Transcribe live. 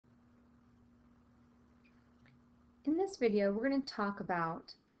In this video, we're going to talk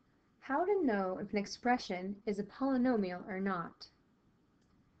about how to know if an expression is a polynomial or not.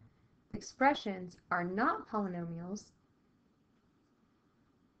 Expressions are not polynomials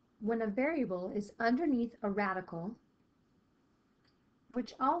when a variable is underneath a radical,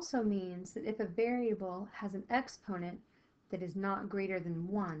 which also means that if a variable has an exponent that is not greater than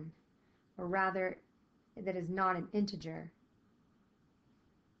 1, or rather, that is not an integer.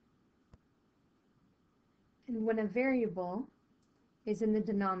 And when a variable is in the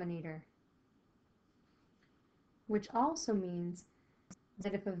denominator, which also means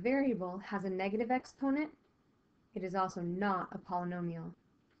that if a variable has a negative exponent, it is also not a polynomial.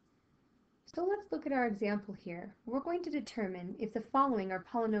 So let's look at our example here. We're going to determine if the following are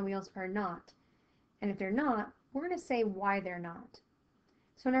polynomials or not, and if they're not, we're going to say why they're not.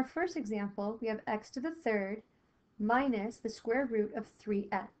 So in our first example, we have x to the third minus the square root of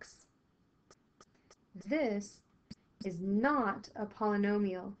 3x. This is not a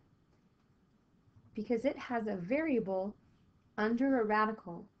polynomial because it has a variable under a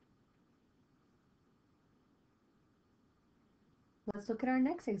radical. Let's look at our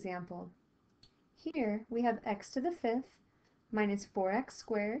next example. Here we have x to the fifth minus 4x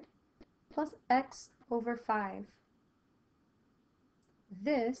squared plus x over 5.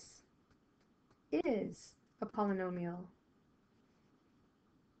 This is a polynomial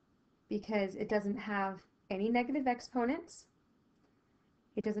because it doesn't have any negative exponents,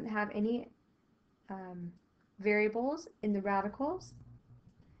 it doesn't have any variables in the radicals,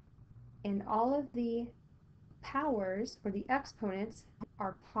 and all of the powers or the exponents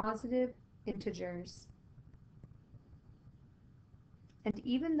are positive integers. And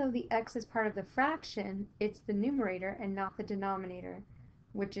even though the x is part of the fraction, it's the numerator and not the denominator,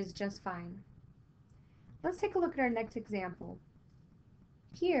 which is just fine. Let's take a look at our next example.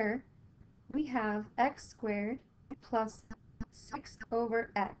 Here we have x squared plus 6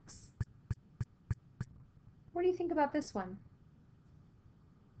 over x. What do you think about this one?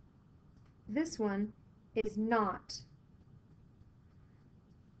 This one is not.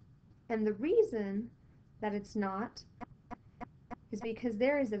 And the reason that it's not is because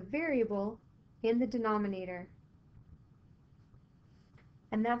there is a variable in the denominator.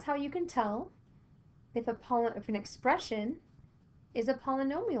 And that's how you can tell if an expression is a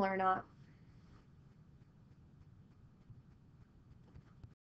polynomial or not.